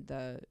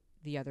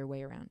the other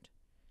way around.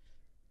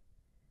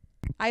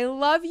 I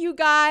love you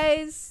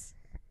guys.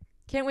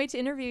 Can't wait to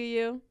interview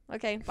you.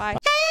 Okay, bye.